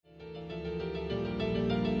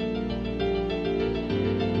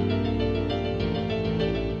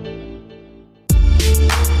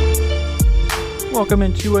Welcome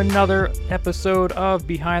into another episode of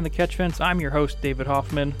Behind the Catch Fence. I'm your host, David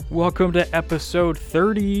Hoffman. Welcome to episode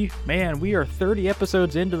 30. Man, we are 30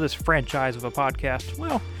 episodes into this franchise of a podcast.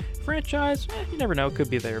 Well, franchise, you never know, could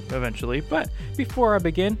be there eventually. But before I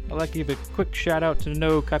begin, I'd like to give a quick shout out to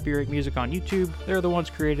No Copyright Music on YouTube. They're the ones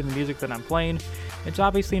creating the music that I'm playing. It's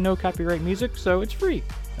obviously no copyright music, so it's free.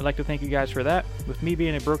 I'd like to thank you guys for that. With me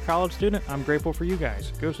being a broke college student, I'm grateful for you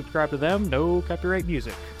guys. Go subscribe to them, No Copyright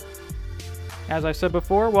Music. As I said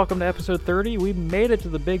before, welcome to episode 30. We made it to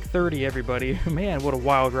the big 30, everybody. Man, what a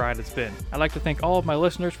wild ride it's been. I'd like to thank all of my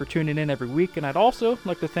listeners for tuning in every week, and I'd also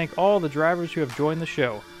like to thank all the drivers who have joined the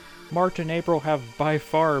show. March and April have by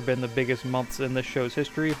far been the biggest months in this show's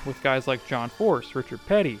history, with guys like John Force, Richard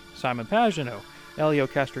Petty, Simon Pagino, Elio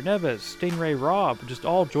Castroneves, Stingray Robb, just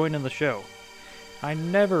all joining the show. I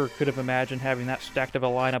never could have imagined having that stacked of a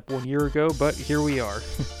lineup 1 year ago, but here we are.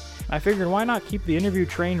 I figured why not keep the interview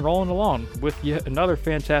train rolling along with yet another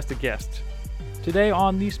fantastic guest. Today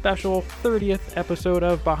on the special 30th episode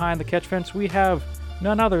of Behind the Catch Fence, we have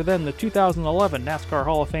none other than the 2011 NASCAR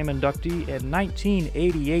Hall of Fame inductee and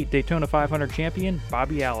 1988 Daytona 500 champion,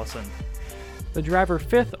 Bobby Allison. The driver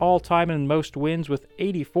fifth all-time in most wins with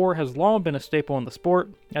 84 has long been a staple in the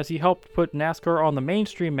sport, as he helped put NASCAR on the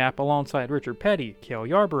mainstream map alongside Richard Petty, Cale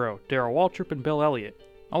Yarborough, Darrell Waltrip, and Bill Elliott.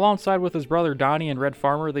 Alongside with his brother Donnie and Red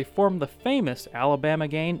Farmer, they formed the famous Alabama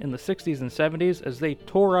Gang in the 60s and 70s as they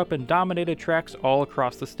tore up and dominated tracks all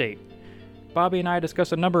across the state. Bobby and I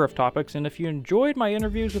discuss a number of topics, and if you enjoyed my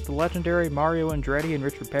interviews with the legendary Mario Andretti and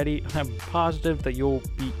Richard Petty, I'm positive that you'll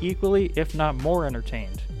be equally, if not more,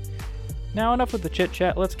 entertained. Now enough with the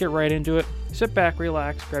chit-chat, let's get right into it. Sit back,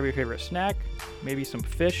 relax, grab your favorite snack, maybe some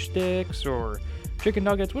fish sticks or chicken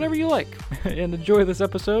nuggets, whatever you like, and enjoy this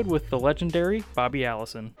episode with the legendary Bobby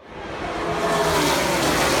Allison.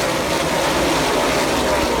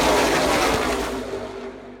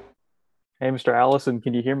 Hey, Mr. Allison,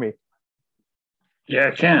 can you hear me? Yeah,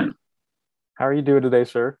 I can. How are you doing today,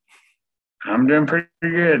 sir? I'm doing pretty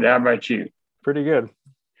good. How about you? Pretty good.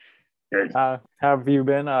 Good. How have you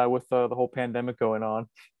been with the whole pandemic going on?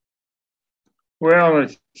 Well,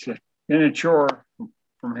 it's been a chore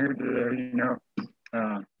from here to there,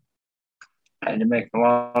 I had to make a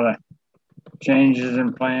lot of changes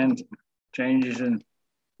in plans, changes in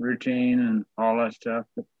routine and all that stuff.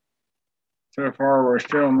 But so far, we're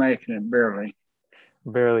still making it barely.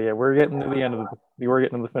 Barely, yeah. We're getting to the end of we're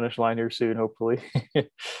getting to the finish line here soon, hopefully.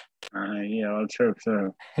 Yeah, let's hope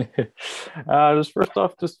so. Just first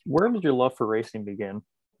off, just where did your love for racing begin?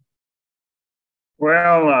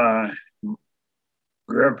 Well,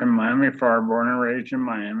 grew up in Miami, born and raised in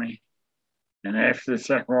Miami. And after the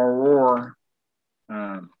Second World War,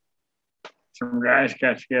 some guys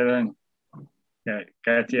got together and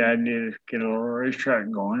got the idea to get a little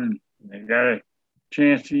racetrack going. And they got a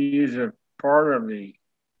chance to use a part of the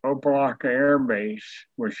Opa-locka Air Base,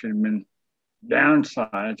 which had been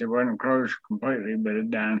downsized. It wasn't closed completely, but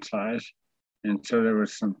it downsized. And so there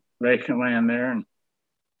was some vacant land there.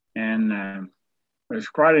 And it was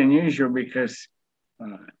quite unusual because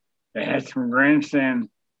they had some grandstand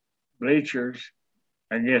bleachers.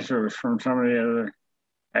 I guess it was from some of the other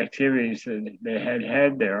activities that they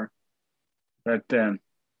had there. But they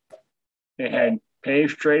had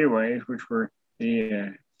paved straightaways, which were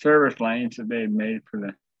the service lanes that they had made for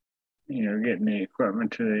the, getting the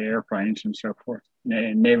equipment to the airplanes and so forth.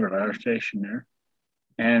 Naval Air Station there.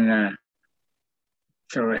 And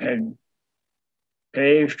so it had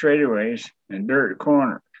paved straightaways and dirt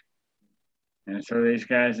corners. And so these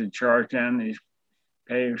guys had charged down these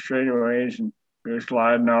paved straightaways and go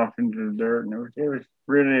sliding off into the dirt. And it was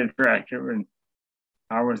really attractive. And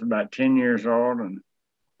I was about 10 years old, and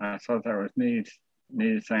I thought that was neatest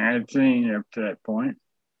thing I'd seen up to that point.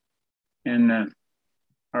 And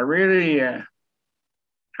I really, I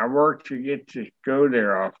worked to get to go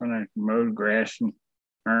there often. I mowed grass and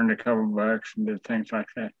earned a couple bucks and did things like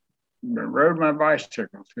that. But rode my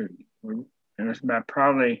bicycle too. It was about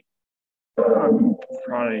probably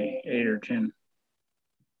 8 or 10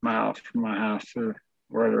 miles from my house to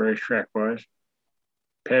where the racetrack was.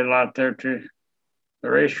 Pedal out there to the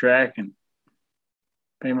racetrack and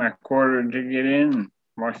pay my quarter to get in and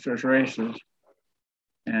watch those races.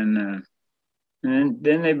 And then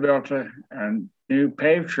they built a new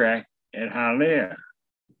paved track at Hialeah.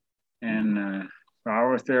 And so I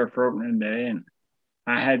was there for opening day, and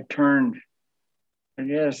I had turned, I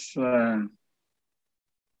guess I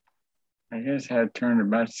had turned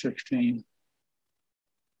about 16.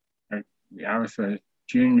 I was a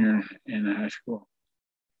junior in high school.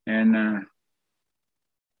 And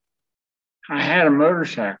I had a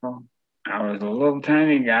motorcycle. I was a little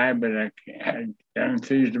tiny guy, but I had got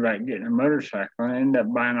enthused about getting a motorcycle and ended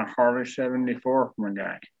up buying a Harley 74 from a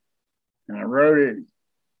guy. And I rode it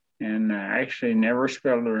and actually never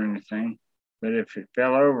spilled or anything. But if it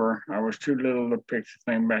fell over, I was too little to pick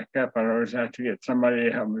the thing back up. I'd always have to get somebody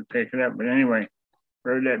to help me pick it up. But anyway,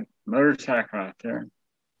 rode that motorcycle out there.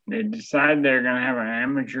 They decided they were going to have an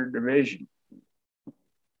amateur division.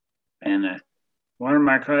 And one of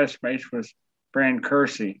my classmates was Fran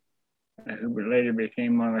Kersey, who later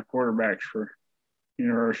became one of the quarterbacks for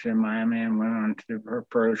University of Miami and went on to the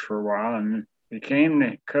pros for a while and became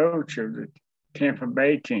the coach of the Tampa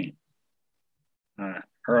Bay team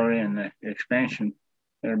early in the expansion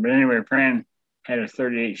there. But anyway, Fran had a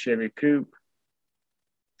 38 Chevy Coupe.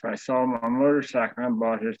 So I saw my motorcycle and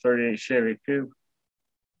bought his 38 Chevy Coupe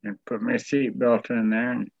and put my seat belt in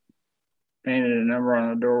there and painted a number on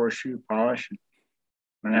the door with shoe polish and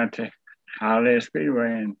went out to Hialeah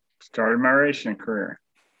Speedway and started my racing career.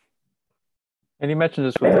 And you mentioned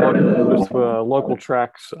this with local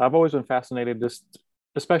tracks. I've always been fascinated, just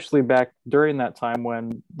especially back during that time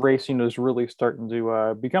when racing was really starting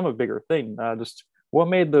to become a bigger thing. Just what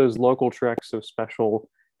made those local tracks so special?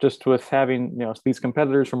 Just with having these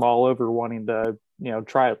competitors from all over wanting to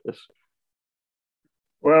try this.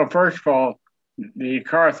 Well, first of all, the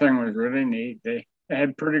car thing was really neat. They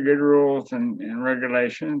had pretty good rules and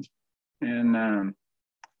regulations, and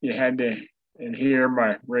you had to adhere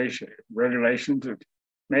by race regulations that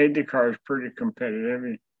made the cars pretty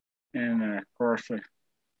competitive. And of course,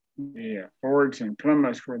 the Fords and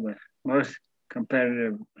Plymouths were the most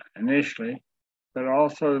competitive initially, but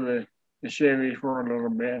also the Chevys were a little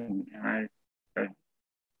bit. And a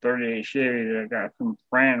 38 Chevy that I got from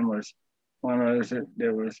Fran was one of those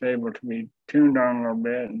that was able to be tuned on a little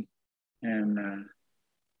bit. And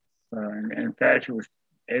in fact, it was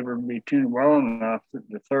able to be tuned well enough that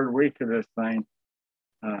the third week of this thing,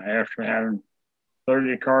 after having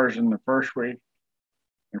 30 cars in the first week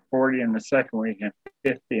and 40 in the second week and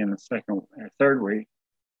 50 in the third week,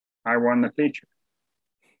 I won the feature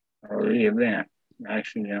or the event.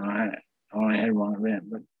 Actually, I only had one event,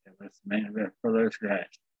 but it was the main event for those guys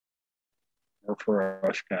or for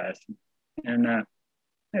us guys. And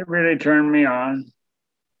it really turned me on.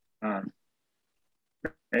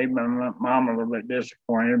 Made my mom a little bit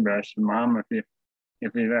disappointed, but I said, "Mom, if you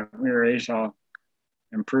let me race, I'll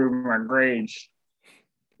improve my grades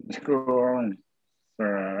in school." And so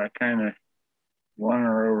I kind of won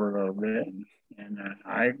her over a little bit, and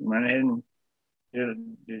I went ahead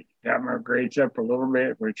and got my grades up a little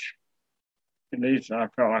bit, which at least I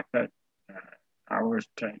felt like that I was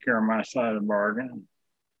taking care of my side of the bargain.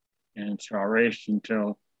 And so I raced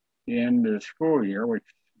until the end of the school year, which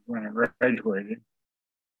is when I graduated.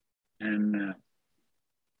 And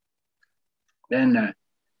then a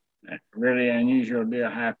really unusual deal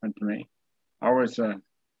happened to me. I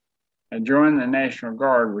joined the National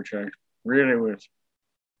Guard, which I really was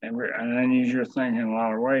an unusual thing in a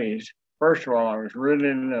lot of ways. First of all, I was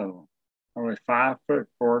really little. I was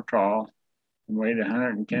 5'4" tall and weighed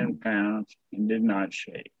 110 pounds and did not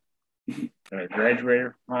shave. But I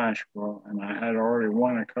graduated from high school and I had already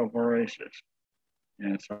won a couple of races.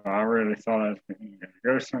 And so I really thought I was going to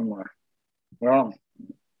go somewhere. Well,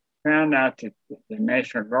 found out that the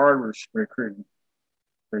National Guard was recruiting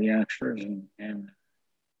for youngsters and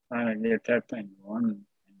trying to get that thing going. And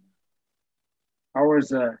I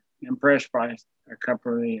was impressed by a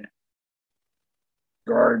couple of the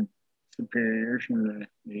Guard superiors and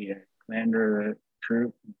the commander of the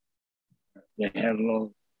troop. They had a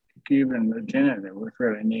little Cuban lieutenant that was a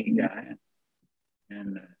really neat guy.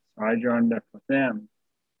 And so I joined up with them.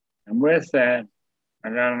 And with that, I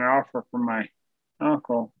got an offer from my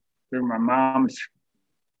uncle through my mom's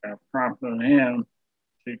prompting him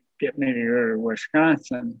to get me to go to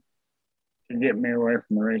Wisconsin to get me away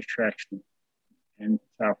from the racetracks in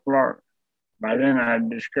South Florida. By then, I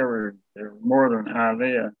discovered there was more than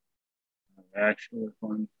Hialeah. There actually was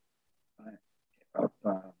one up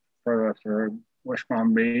further up to West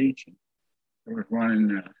Palm Beach. And there was one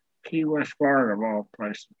in Key West, Florida, of all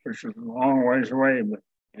places, which was a long ways away, but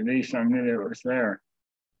at least I knew it was there.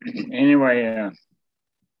 Anyway,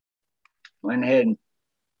 went ahead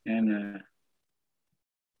and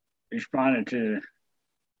responded to the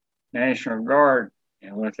National Guard,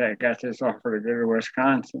 and with that, got this offer to go to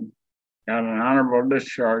Wisconsin. Got an honorable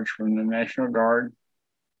discharge from the National Guard,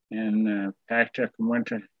 and packed up and went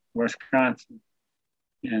to Wisconsin.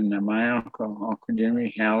 And my Uncle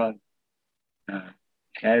Jimmy Hallett,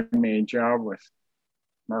 had me a job with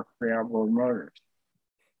Mercury Outboard Motors.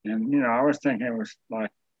 And, I was thinking it was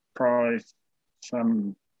like probably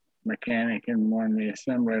some mechanic in one of the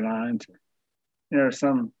assembly lines,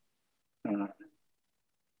 some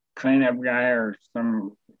cleanup guy or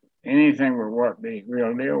anything but what the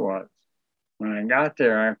real deal was. When I got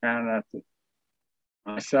there, I found out that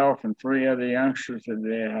myself and three other youngsters that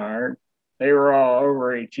they had hired, they were all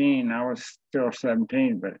over 18. I was still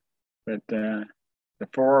 17, but the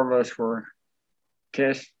four of us were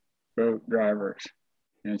test boat drivers.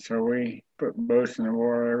 And so we put boats in the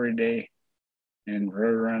water every day and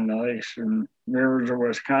rode around the lakes and rivers of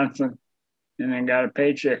Wisconsin, and then got a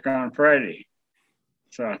paycheck on Friday.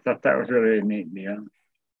 So I thought that was really a neat deal.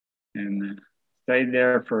 And stayed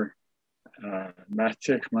there for about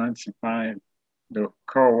 6 months, and finally the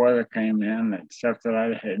cold weather came in, that stuff that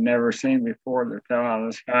I had never seen before that fell out of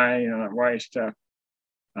the sky, that white stuff.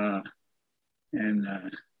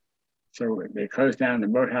 So they closed down the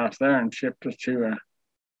boathouse there and shipped us to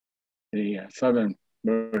the Southern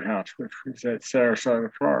Boathouse, which was at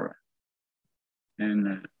Sarasota, Florida.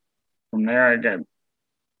 And from there, I got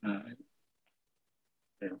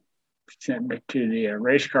sent back to the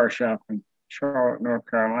race car shop in Charlotte, North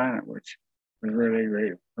Carolina, which was really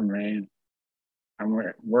great for me. And I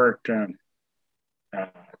worked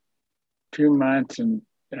 2 months and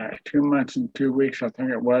 2 weeks, I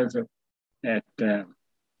think it was, at the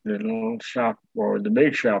little shop, or the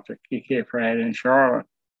big shop that Kike had in Charlotte.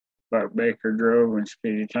 Buck Baker drove, and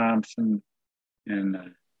Speedy Thompson,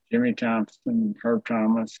 and Jimmy Thompson, Herb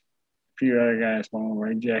Thomas, a few other guys along the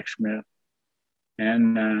way, Jack Smith.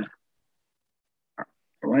 And I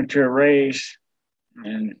went to a race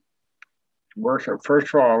and worked.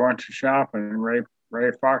 First of all, I went to shop, and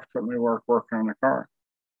Ray Fox put me to work working on the car.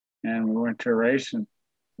 And we went to a race, and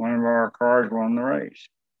one of our cars won the race.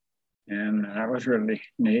 And that was really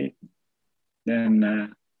neat.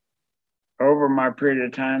 Then over my period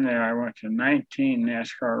of time there, I went to 19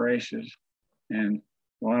 NASCAR races, and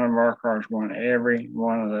one of our cars won every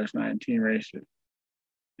one of those 19 races.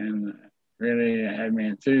 And really had me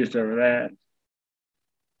enthused over that.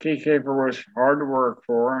 Keith Caper was hard to work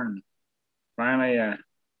for, and finally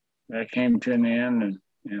that came to an end,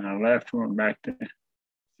 and I left and went back to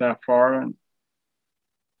South Florida and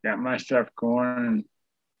got my stuff going and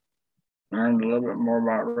learned a little bit more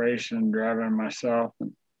about racing and driving myself.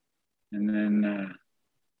 And then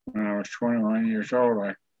when I was 21 years old,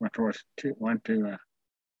 I went to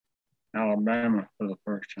Alabama for the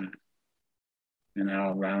first time. In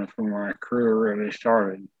Alabama, from where my career really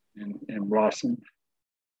started and blossomed.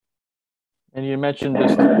 And you mentioned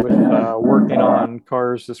just with working on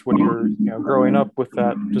cars, just when you're growing up with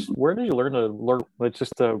that, just where did you learn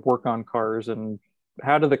to work on cars, and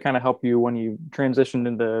how did that kind of help you when you transitioned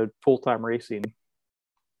into full-time racing?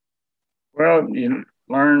 Well, you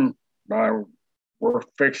learn by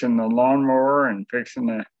fixing the lawnmower and fixing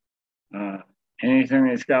the anything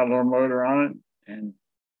that's got a little motor on it, and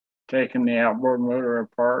taking the outboard motor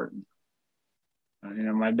apart.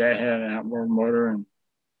 My dad had an outboard motor and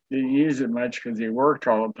didn't use it much because he worked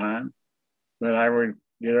all the time. But I would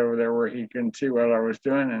get over there where he couldn't see what I was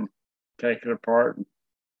doing and take it apart and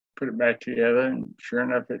put it back together. And sure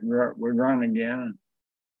enough, it would run again.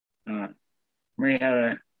 We had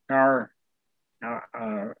a car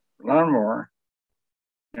lawnmower.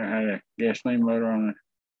 Had a gasoline motor on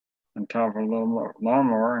top of a little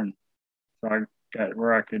lawnmower, and so I got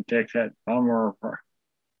where I could take that lawnmower apart,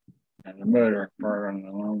 and the motor apart on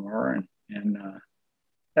the lawnmower, and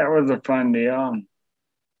that was a fun deal. And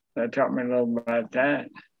that taught me a little about that.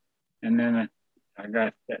 And then I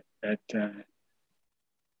got that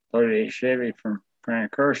 38 Chevy from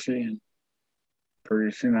Frank Kersey, and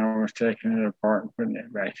pretty soon I was taking it apart and putting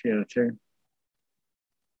it back together too.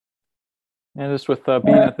 And just with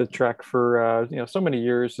being at the track for so many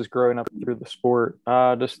years, just growing up through the sport,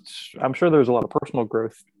 I'm sure there's a lot of personal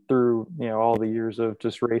growth through all the years of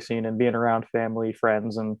just racing and being around family,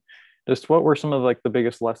 friends, and just what were some of the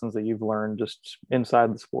biggest lessons that you've learned just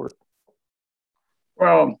inside the sport?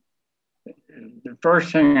 Well, the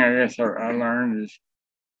first thing I guess I learned is,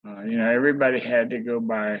 everybody had to go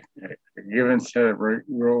by a given set of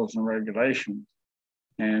rules and regulations,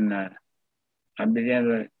 and I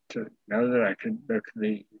began to know that I could look at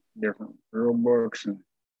the different rule books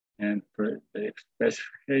and put the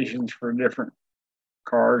specifications for different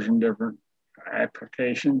cars and different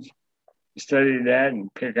applications. Study that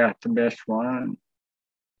and pick out the best one, and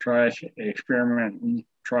try experiment and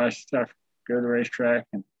try stuff, go to the racetrack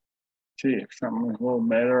and see if something was a little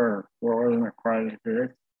better or wasn't quite as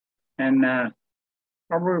good. And I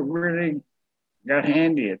really got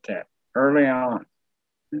handy at that early on.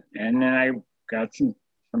 And then I got some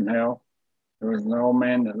help. There was an old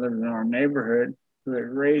man that lived in our neighborhood who had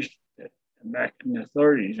raced back in the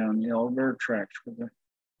 30s on the old dirt tracks with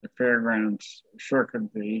the fairgrounds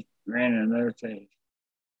circuit that he ran in those days.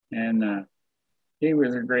 And he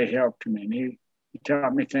was a great help to me. And he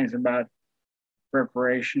taught me things about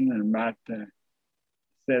preparation and about the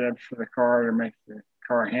setups for the car to make the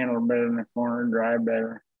car handle better in the corner, drive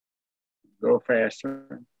better, go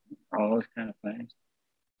faster, all those kind of things.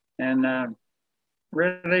 And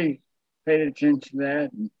really paid attention to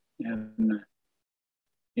that, and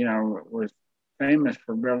was famous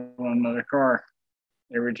for building another car.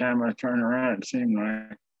 Every time I turned around, it seemed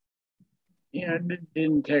like, it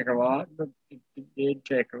didn't take a lot, but it did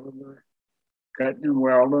take a little bit of cutting and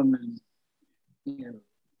welding and,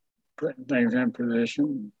 putting things in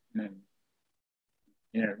position and,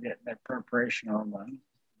 getting that preparation all done.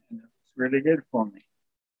 And it was really good for me.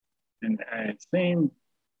 And I had seen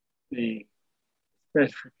the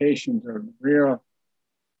specifications of real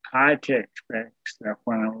high-tech spec stuff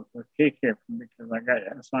when I was with Keykeeper, because I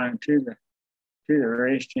got assigned to the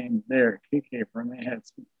race team there at Keykeeper, and they had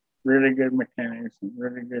some really good mechanics and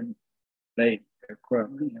really good late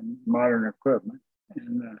equipment and modern equipment,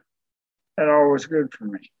 and that all was good for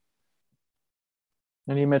me.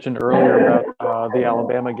 And you mentioned earlier about the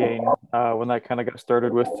Alabama game, when that kind of got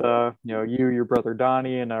started with you, your brother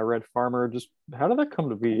Donnie, and Red Farmer. Just how did that come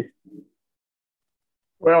to be?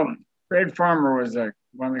 Well, Red Farmer was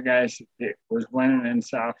one of the guys that was winning in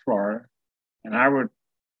South Florida, and I would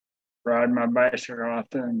ride my bicycle out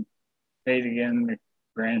there and pay to get in the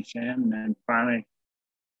grandstand, and then finally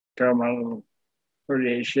tow my little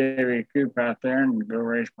 38 Chevy coupe out there and go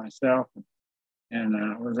race myself. And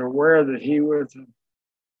I was aware that he was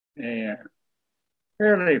a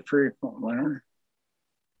fairly frequent winner.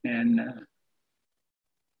 And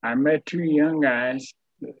I met two young guys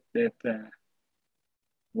that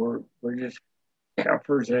were just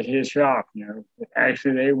helpers at his shop.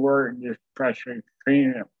 Actually, they were just practically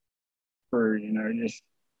cleaning up for, just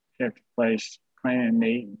kept the place clean and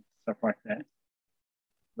neat and stuff like that.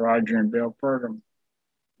 Roger and Bill Purdom.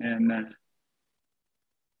 And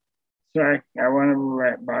so I went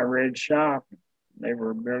over by Red's shop. They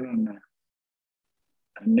were building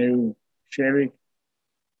a new Chevy,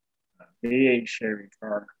 V8 Chevy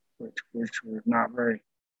car, which was not very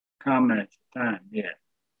common at the time yet.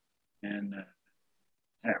 And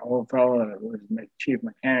that old fellow that was chief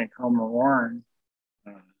mechanic, Homer Warren,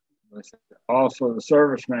 was also the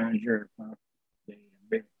service manager of the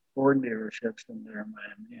big Ford dealerships in there in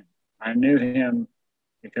Miami. And I knew him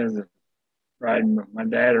because of riding with my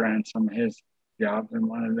dad around some of his jobs, and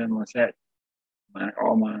one of them was at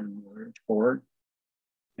all mine were Ford.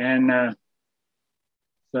 And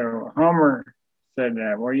so Homer said,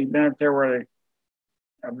 well, you've been up there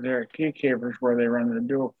up there at Keykeepers where they run the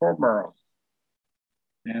dual 4-barrels.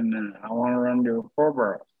 And I want to run dual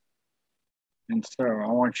 4-barrels. And so I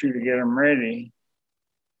want you to get them ready.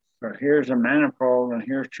 So here's a manifold and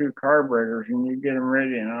here's 2 carburetors, and you get them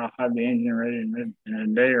ready, and I'll have the engine ready in a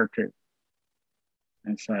day or 2.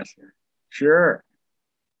 And so I said, sure.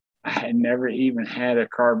 I had never even had a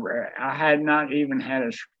carburetor. I had not even had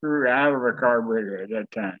a screw out of a carburetor at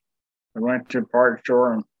that time. I went to a parts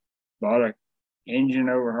store and bought an engine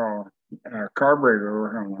overhaul, carburetor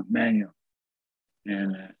overhaul manual.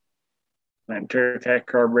 And I took that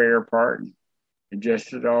carburetor apart and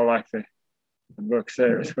adjusted it all like the book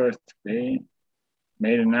said it was supposed to be.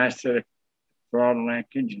 Made a nice set of throttle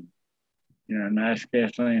linkage and, nice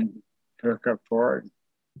gasoline hookup for it.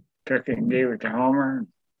 Took it and gave it to Homer.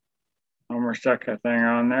 Homer stuck that thing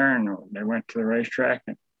on there, and they went to the racetrack,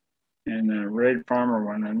 and Red Farmer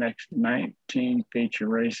won the next 19 feature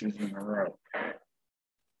races in a row.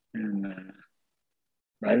 And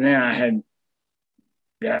by then I had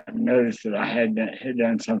gotten noticed that I had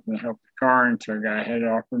done something to help the car, and so a guy had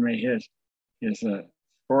offered me his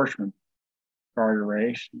sportsman car to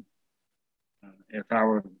race if I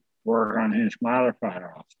would work on his modified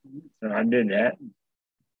Austin. So I did that.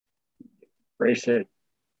 Race that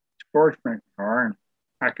sportsman car, and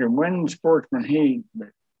I could win the sportsman heat, but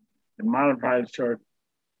the modified sort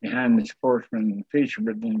behind the sportsman and the feature.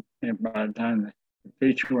 But then by the time the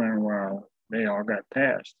feature went well, they all got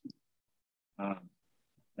passed.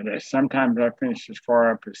 But sometimes I finished as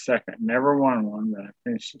far up as second. Never won one, but I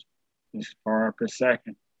finished as far up as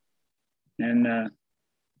second. And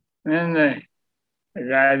then the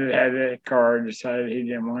guy that had that car decided he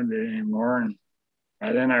didn't want it anymore, and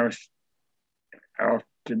by then I was off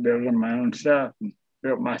to building my own stuff and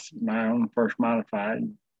built my own first modified,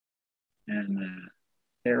 and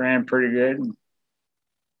it ran pretty good. And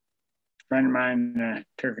a friend of mine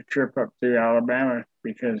took a trip up through Alabama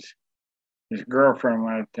because his girlfriend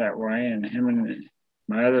went up that way, and him and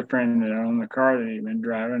my other friend that owned the car that he'd been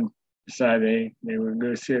driving decided they would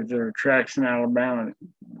go see if there were tracks in Alabama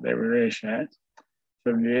they would race at.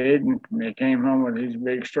 So they did, and they came home with these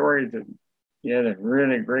big stories that, yeah, the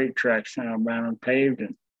really great tracks in Alabama, paved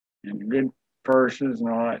and good purses and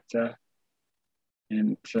all that stuff.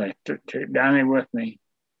 And so I took Donnie with me.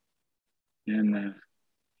 And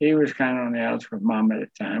he was kind of on the outs with Mom at the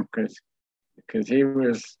time because he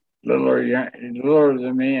was littler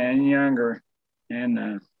than me and younger.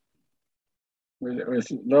 And was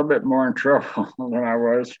a little bit more in trouble than I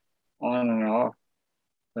was on and off.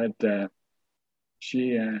 But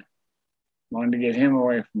she wanted to get him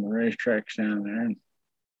away from the racetracks down there.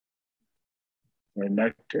 And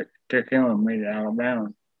I took him with me to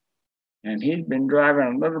Alabama. And he'd been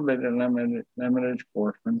driving a little bit of limited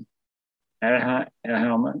sportsman, had a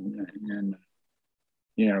helmet, and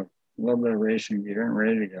a little bit of racing gear and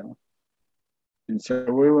ready to go. And so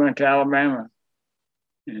we went to Alabama.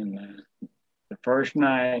 And the first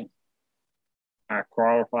night, I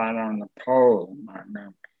qualified on the pole, I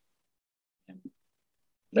remember, and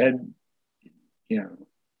led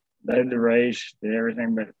the race, did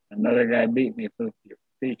everything, but another guy beat me for the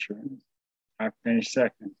feature. I finished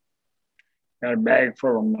second. Got a bag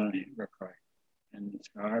full of money, it looked like. And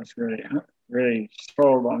so I was really, really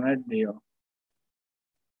sold on that deal.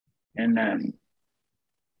 And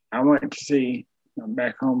I went to see,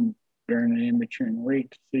 back home during the in-between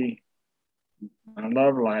week to see my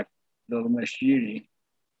love life, Little Miss Judy.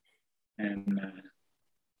 And,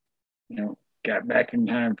 got back in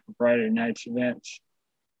time for Friday night's events.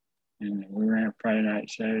 And we ran Friday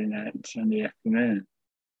night, Saturday night, and Sunday afternoon.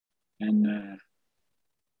 And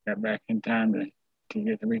got back in time to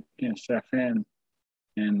get the weekend stuff in.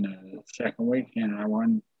 And the second weekend, I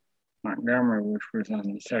won Montgomery, which was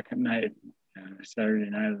on the second night, Saturday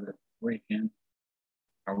night of the weekend.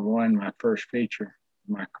 I won my first feature of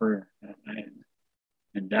my career that night.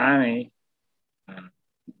 And Donnie,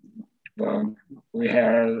 well, we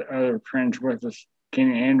had other friends with us.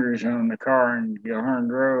 Kenny Andrews owned the car, and Gil Hearn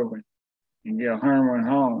drove, and Gil Hearn went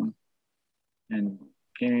home. And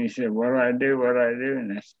Kenny said, what do I do?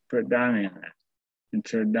 And I put Donnie in it. And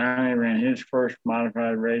so Donnie ran his first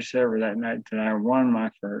modified race ever that night that I won my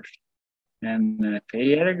first. And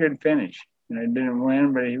he had a good finish. He didn't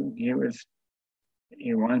win, but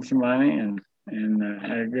he won some money and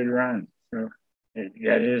had a good run. So it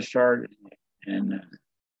got his start. And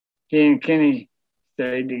he and Kenny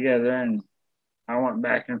stayed together, and I went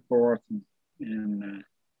back and forth and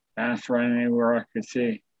bounced around anywhere I could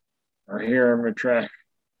see or hear of a track.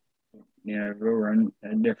 We were on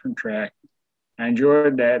a different track. I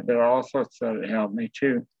enjoyed that, but I also thought it helped me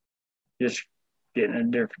too. Just getting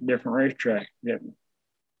a different racetrack, getting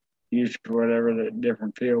used to whatever the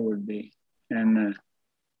different field would be. And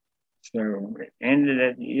so it ended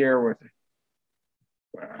that year with,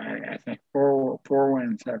 I think, four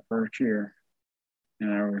wins that first year.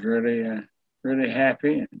 And I was really, really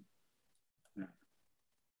happy and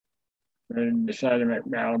really decided to make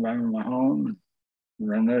Alabama my home and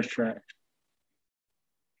run those tracks.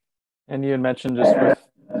 And you had mentioned just with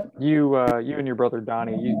you and your brother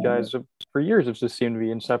Donnie, you guys for years have just seemed to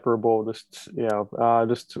be inseparable. Just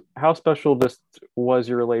just how special just was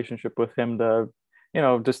your relationship with him to,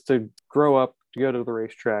 just to grow up, to go to the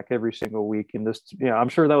racetrack every single week, and just I'm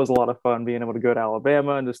sure that was a lot of fun being able to go to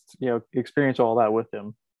Alabama and just experience all that with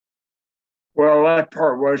him. Well, that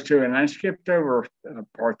part was too, and I skipped over a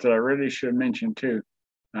part that I really should mention too.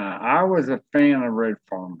 I was a fan of Red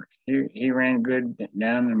Farmer. He ran good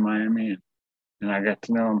down in Miami, and I got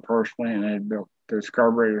to know him personally, and I had built those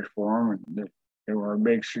carburetors for him, and they were a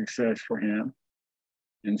big success for him.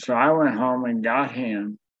 And so I went home and got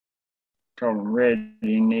him, told him, Red,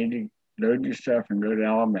 you need to load your stuff and go to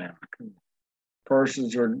Alabama.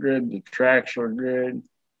 Purses are good, the tracks are good,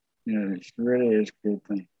 it really is a good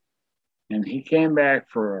thing. And he came back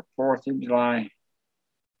for a 4th of July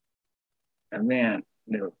event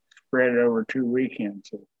that was spread over 2 weekends.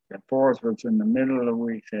 So the 4th was in the middle of the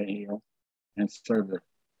week that year. And so the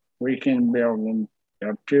weekend building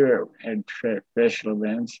up to it had special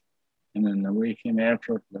events. And then the weekend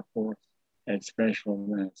after the 4th had special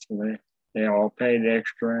events. So they all paid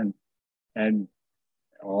extra and had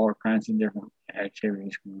all kinds of different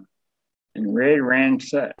activities going on. And Red ran,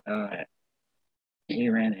 he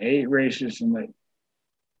ran 8 races in the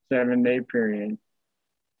 7-day period,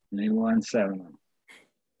 and he won 7 of them.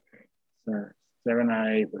 So 7 out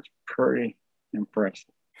of 8 was pretty impressive.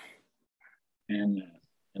 And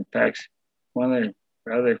in fact, one of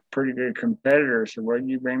the other pretty good competitors said, what did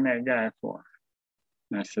you bring that guy for?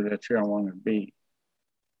 And I said, that's who I want to beat.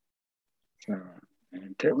 So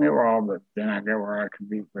And it took me a while, but then I got where I could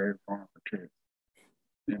be Red Farmer too.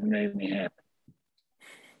 It made me happy.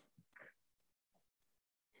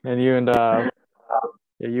 And you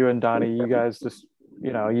and Donnie, you guys just,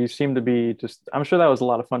 you seem to be just, I'm sure that was a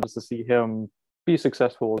lot of fun just to see him be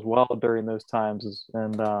successful as well during those times.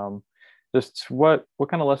 And just what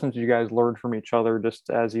kind of lessons did you guys learn from each other just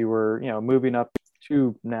as you were, moving up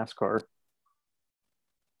to NASCAR?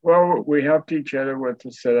 Well, we helped each other with the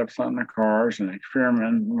setups on the cars and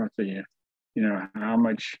experimenting with how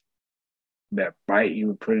much that bite you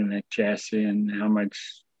would put in the chassis and how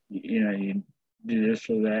much, you do this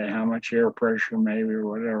or that, how much air pressure maybe or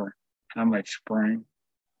whatever, how much spring.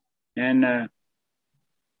 And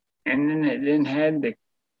then it then had the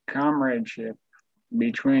comradeship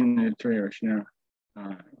between the three of us.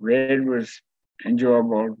 Red was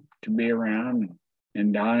enjoyable to be around,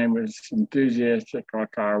 and Donnie was enthusiastic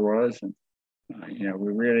like I was, and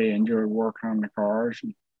we really enjoyed working on the cars.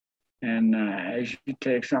 And as you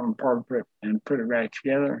take something apart and put it back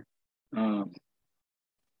together,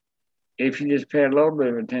 if you just pay a little bit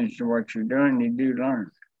of attention to what you're doing, you do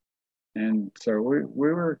learn. And so we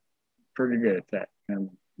were pretty good at that. And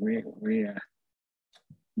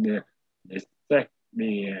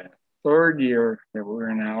the third year that we were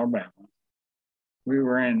in Alabama, we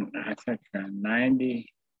were in, I think,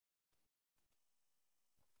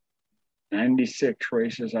 96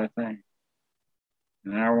 races, I think.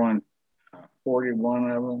 And I won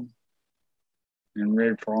 41 of them. And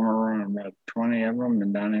Red Farmer ran about 20 of them,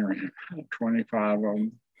 and Donnie ran 25 of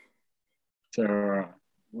them. So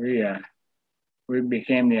we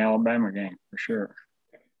became the Alabama gang for sure.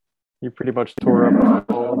 You pretty much tore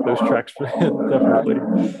up all of those tracks, definitely.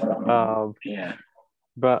 Yeah.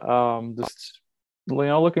 But just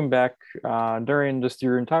looking back during just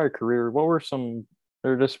your entire career,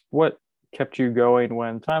 what kept you going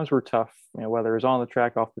when times were tough? Whether it was on the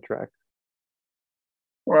track, off the track.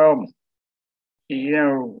 Well,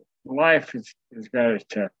 life has got its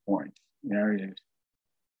tough points.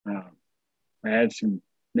 I had some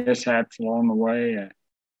mishaps along the way. I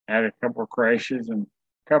had a couple of crashes and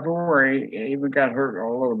a couple where he even got hurt a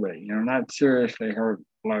little bit. Not seriously hurt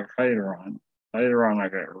like later on. Later on, I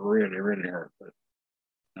got really, really hurt, but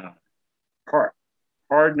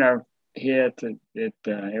hard enough hit that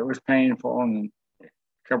it was painful, and a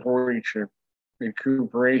couple of weeks of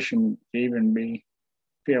recuperation to even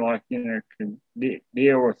feel like could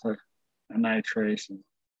deal with a night race,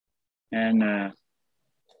 and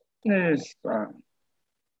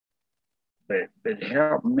it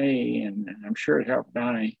helped me, and I'm sure it helped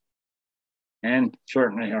Donnie, and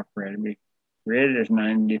certainly helped Red. Red is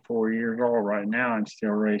 94 years old right now and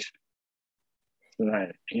still racing.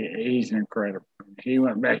 So he's incredible. He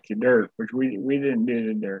went back to dirt, which we didn't do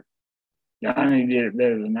the dirt. Donnie did it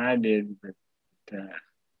better than I did, but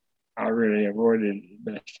I really avoided it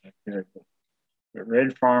the best I could. But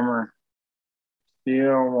Red Farmer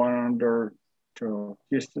still went on dirt till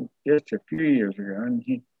just a few years ago, and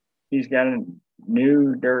he's got a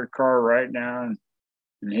new dirt car right now,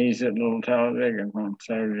 and he's at Little Talladega on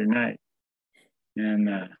Saturday night.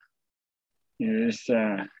 And this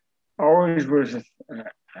always was a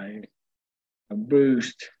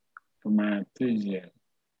boost for my enthusiasm.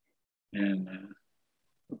 And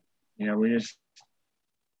we just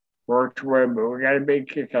worked away, but we got a big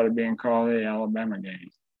kick out of being called the Alabama gang.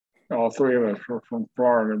 All three of us were from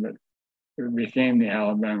Florida, but it became the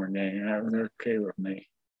Alabama gang, and that was okay with me.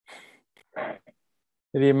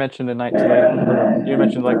 You mentioned in 1980, you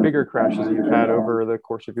mentioned like bigger crashes that you've had over the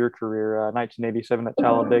course of your career. 1987 at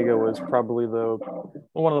Talladega was probably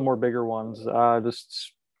one of the more bigger ones. I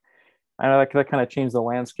know that kind of changed the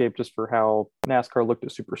landscape just for how NASCAR looked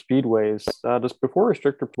at super speedways. Just before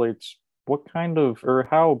restrictor plates,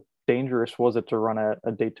 how dangerous was it to run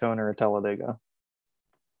a Daytona or Talladega?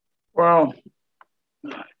 Well,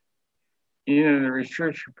 the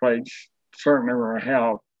restrictor plates certainly were a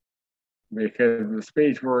help because the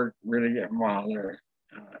speeds were really getting wild there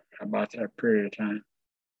about that period of time.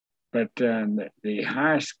 But the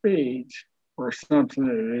high speeds were something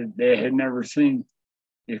that they had never seen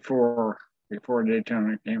before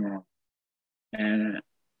Daytona came on. And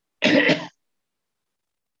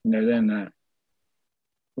then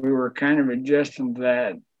we were kind of adjusting to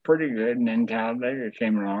that pretty good, and then Talladega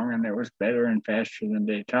came along, and it was better and faster than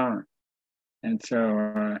Daytona. And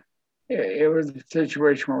so it was a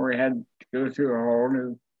situation where we had to go through a whole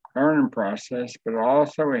new learning process, but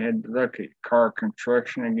also we had to look at car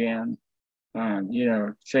construction again,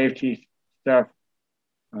 safety stuff,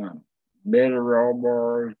 better roll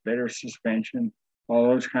bars, better suspension, all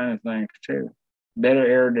those kind of things too. Better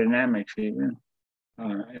aerodynamics even.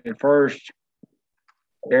 At first,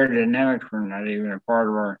 aerodynamics were not even a part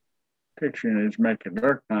of our picture, and just make it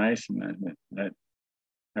look nice, and that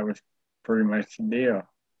was pretty much the deal.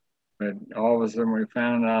 But all of a sudden, we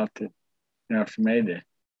found out that if you made the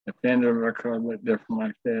fender look a little bit different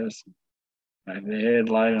like this, like the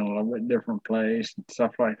headlight in a little bit different place, and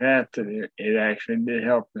stuff like that, that it actually did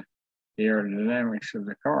help the aerodynamics of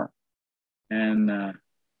the car. And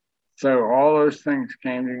so all those things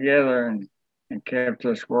came together and kept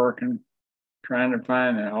us working, trying to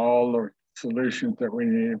find all the solutions that we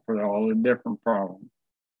needed for all the different problems.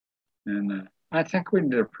 And I think we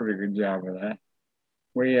did a pretty good job of that.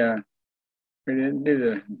 We didn't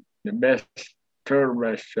do the total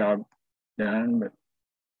best job done, but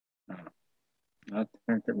I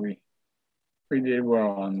think that we did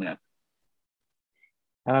well on that.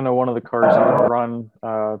 And I know one of the cars you run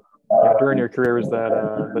during your career was that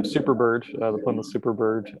the Superbird, the Plymouth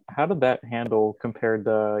Superbird. How did that handle compared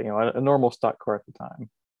to a normal stock car at the time?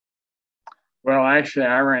 Well, actually,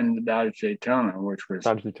 I ran the Dodge Daytona, which was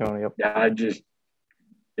Dodge Daytona. Yep. Dodge's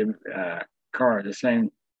car, the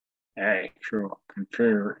same actual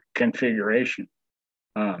configuration.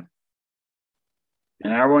 And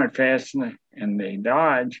I went fast in the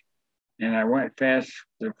Dodge, and I went fast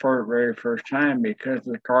the very first time because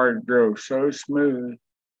the car drove so smooth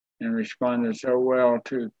and responded so well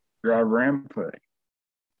to driver input.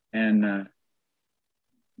 And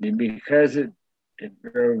because it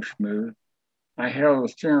drove smooth, I held the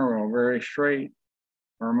steering wheel very straight,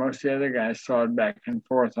 where most of the other guys sawed back and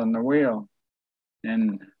forth on the wheel.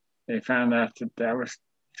 And they found out that was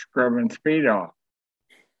scrubbing speed off.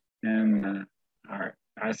 And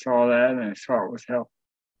I saw that, and I saw it was helpful.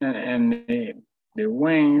 And the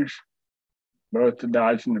wings, both the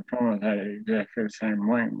Dodge and the Plymouth had exactly the same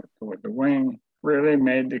wing, but the wing really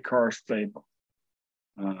made the car stable.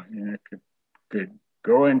 It could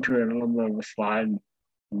go into it a little bit of a slide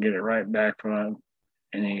and get it right back without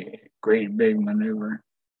any great big maneuver.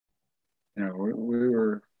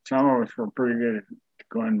 Some of us were pretty good at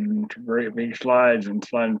going into great big slides and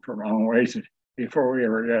sliding for long ways before we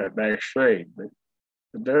ever got it back straight. But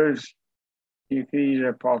those, you could ease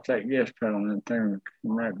up off that gas pedal and the thing would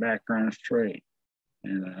come right back around straight.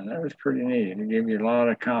 And that was pretty neat. It gave you a lot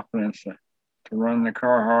of confidence to run the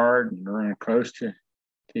car hard and run close to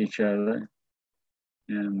each other.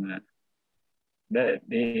 And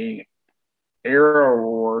the aero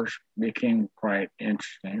wars became quite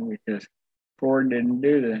interesting because Ford didn't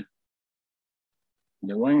do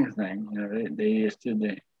the wing thing. They just did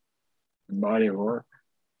the body work.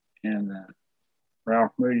 And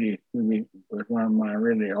Ralph Moody, who was one of my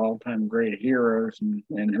really all-time great heroes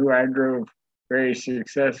and who I drove very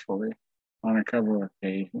successfully on a couple of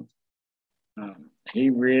occasions. He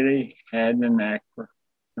really had the knack for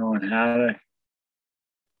knowing how to,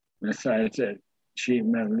 besides that sheet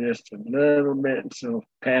metal just a little bit, so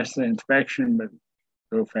pass the inspection, but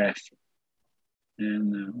go faster.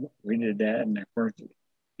 And we did that, and of course,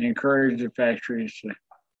 encouraged the factories to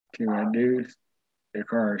do the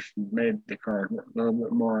cars, made the car a little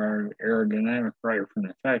bit more aerodynamic right from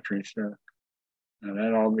the factory. So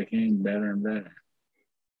that all became better and better.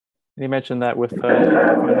 You mentioned that with a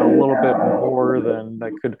little bit more than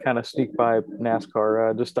that could kind of sneak by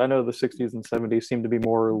NASCAR. I know the 60s and 70s seem to be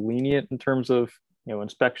more lenient in terms of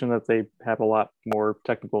inspection, that they have a lot more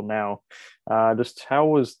technical now. Just how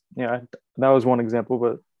was that was one example,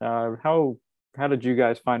 but how did you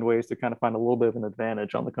guys find ways to kind of find a little bit of an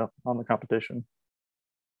advantage on the competition?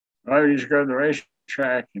 Well, you just go to the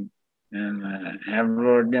racetrack and have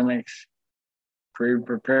little gimmicks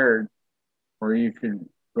pre-prepared where you could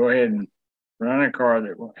go ahead and run a car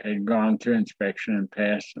that had gone through inspection and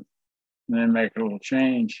passed it, and then make a little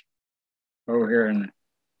change over here in the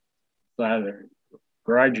side of the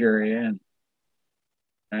garage area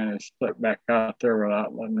and slip back out there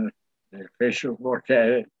without letting the officials look at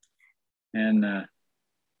it. And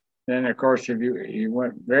then, of course, if you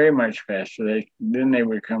went very much faster, then they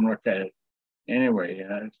would come look at it anyway.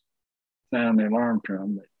 Sound the alarm to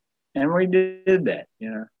them. And we did that,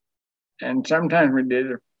 And sometimes we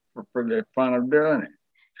did it for the fun of doing it.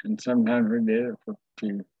 And sometimes we did it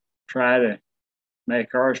to try to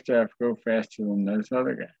make our stuff go faster than those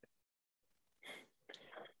other guys.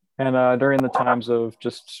 And during the times of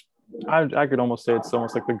I could almost say it's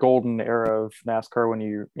almost like the golden era of NASCAR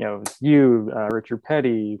when Richard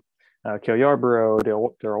Petty, Cale Yarborough,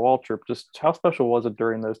 Darrell Waltrip. Just how special was it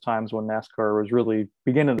during those times when NASCAR was really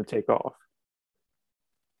beginning to take off?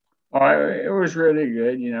 Oh, it was really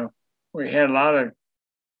good. We had a lot of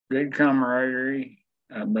good camaraderie,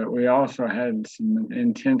 but we also had some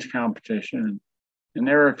intense competition. And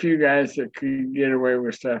there were a few guys that could get away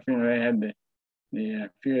with stuff. They had a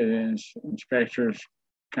few of the inspectors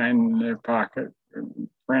kind in their pocket,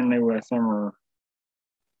 friendly with them, or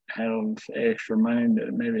had extra money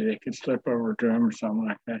that maybe they could slip over to them or something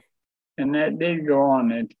like that. And that did go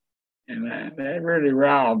on, and that really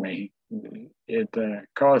riled me. It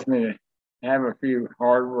caused me to have a few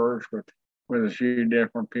hard words with a few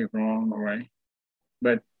different people along the way.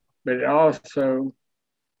 But it also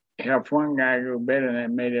helped one guy go better, and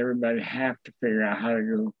that made everybody have to figure out how to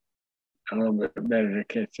go a little bit better to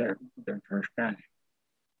catch their first guy.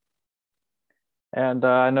 And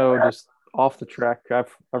I know, just off the track,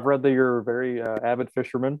 I've read that you're a very avid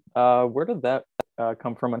fisherman. Where did that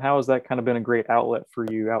come from, and how has that kind of been a great outlet for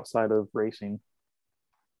you outside of racing?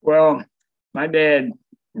 Well, my dad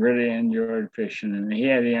really enjoyed fishing, and he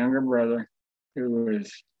had a younger brother who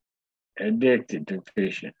was addicted to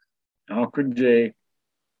fishing. Uncle Jake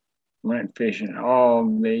went fishing all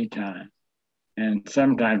the time, and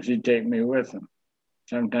sometimes he'd take me with him.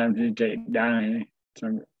 Sometimes he'd take Donnie.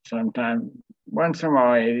 Sometimes once in a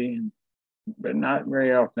while Eddie, but not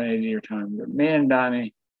very often 80 your time. But me and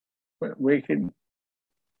Donnie, we could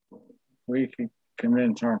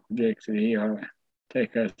convince Uncle Jake that he ought to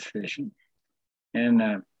take us fishing. And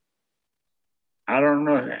I don't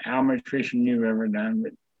know how much fishing you've ever done,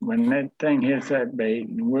 but when that thing hits that bait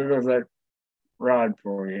and wiggles that rod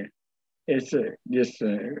for you, it's just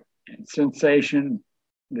a sensation,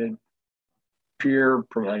 that pure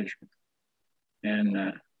pleasure.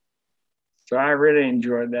 And so I really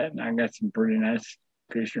enjoyed that, and I got some pretty nice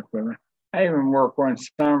fishing equipment. I even worked one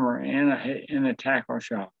summer in a tackle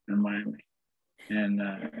shop in Miami, and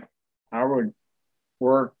I would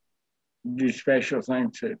do special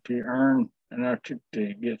things to earn enough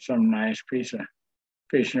to get some nice piece of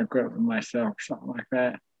fishing equipment myself, or something like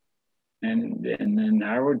that. And then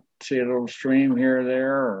I would see a little stream here or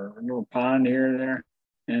there, or a little pond here or there,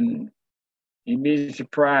 and you'd be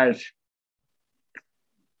surprised.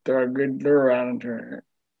 Throw a good lure out into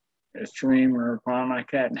a stream or a pond like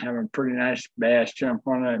that and have a pretty nice bass jump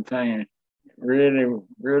on that thing. It really,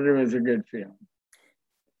 really was a good feeling.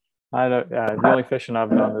 I know the only fishing I've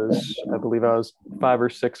done is, I believe I was 5 or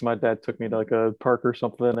 6. My dad took me to like a park or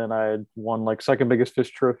something, and I had won like second biggest fish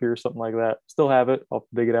trophy or something like that. Still have it. I'll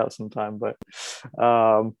dig it out sometime. But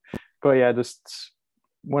yeah, just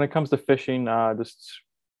when it comes to fishing, I've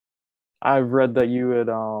read that you had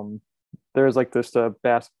there's like this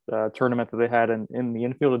bass tournament that they had in the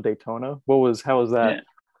infield of Daytona. How was that?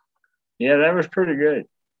 Yeah, that was pretty good.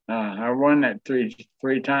 I won that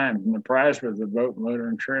three times, and the prize was a boat, motor,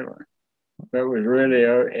 and trailer. But it was really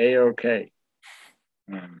A-OK.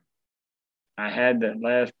 I had that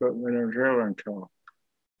last boat, motor, and trailer until,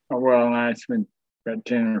 it's been about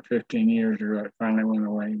 10 or 15 years ago. It finally went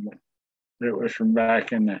away, but it was from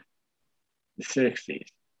back in the 60s.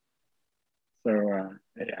 So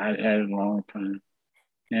I'd had it a long time.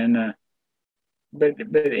 And but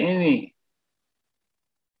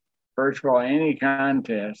first of all, any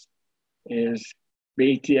contest is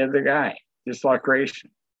beat the other guy, just like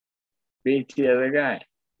racing. Beat the other guy.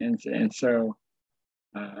 And so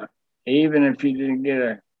even if you didn't get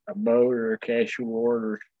a boat or a cash award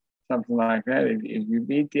or something like that, if you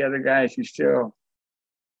beat the other guys, you still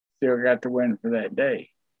got the win for that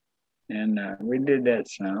day. And we did that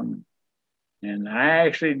some. And I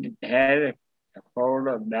actually had a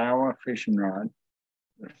folded up Daiwa fishing rod.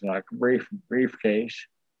 It was like a briefcase.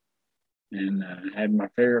 And had my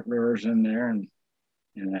favorite lures in there, and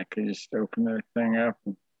I could just open the thing up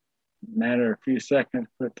in a matter of a few seconds,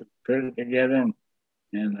 put it together,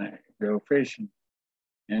 and go fishing.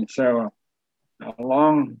 And so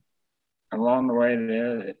along the way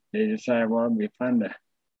there, they decided, well, it'd be fun to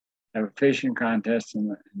have a fishing contest in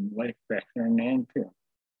the lake back there in the infield.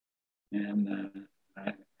 And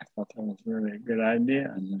I thought that was really a good idea.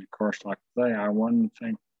 And then, of course, like I say, I won the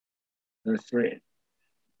thing those three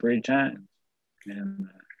times, and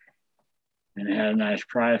it had a nice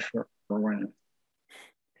prize for winning.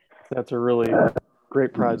 That's a really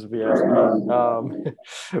great prize if you ask me.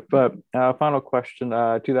 But final question: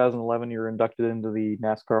 2011, you were inducted into the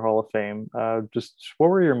NASCAR Hall of Fame. Just what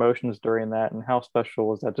were your emotions during that, and how special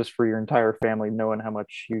was that just for your entire family, knowing how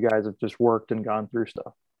much you guys have just worked and gone through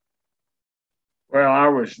stuff? Well, I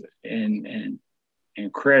was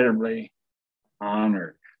incredibly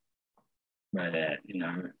honored by that.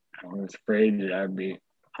 I was afraid that I'd be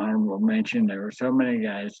honorable mention. There were so many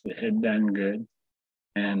guys that had done good,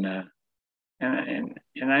 and I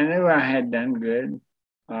knew I had done good.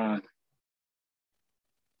 But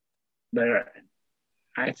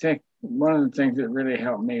I think one of the things that really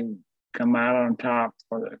helped me come out on top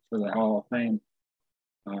for the Hall of Fame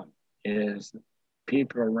is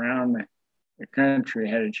people around me the country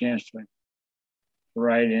had a chance to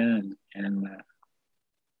write in and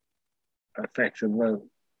affect the vote.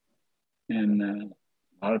 And a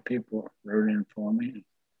lot of people wrote in for me.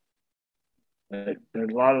 But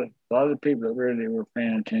there's a lot of people that really were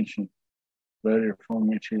paying attention voted for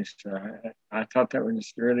me too. So I thought that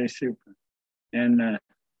was really super. And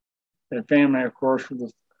the family, of course,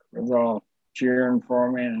 was all cheering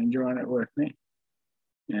for me and enjoying it with me,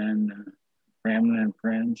 and family and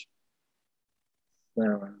friends.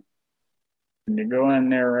 So when you go in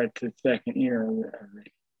there right to the second year of the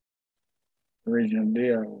original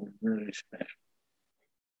deal, was really special.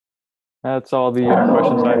 That's all the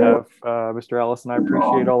questions I have, Mr. Allison. I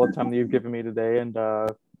appreciate all the time that you've given me today, and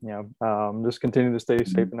just continue to stay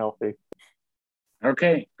safe and healthy.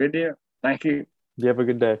 Okay, good deal. Thank you. You have a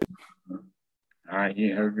good day. All right,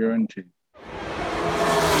 you have a good one too.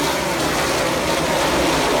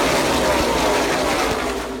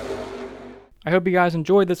 I hope you guys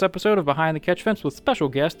enjoyed this episode of Behind the Catch Fence with special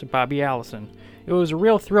guest Bobby Allison. It was a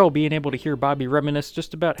real thrill being able to hear Bobby reminisce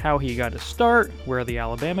just about how he got his start, where the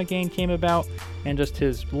Alabama game came about, and just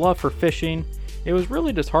his love for fishing. It was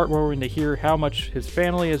really just heartwarming to hear how much his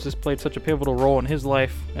family has just played such a pivotal role in his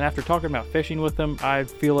life, and after talking about fishing with him, I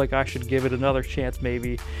feel like I should give it another chance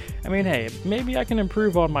maybe. I mean, hey, maybe I can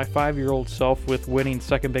improve on my 5-year-old self with winning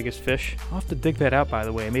second biggest fish. I'll have to dig that out, by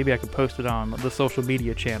the way. Maybe I could post it on the social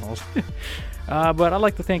media channels. But I'd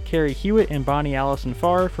like to thank Carrie Hewitt and Bonnie Allison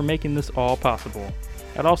Farr for making this all possible.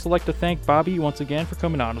 I'd also like to thank Bobby once again for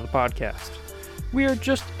coming on to the podcast. We are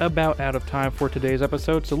just about out of time for today's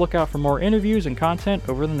episode, so look out for more interviews and content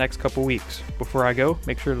over the next couple weeks. Before I go,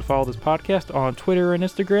 make sure to follow this podcast on Twitter and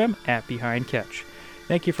Instagram @BehindCatch.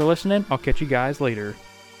 Thank you for listening. I'll catch you guys later.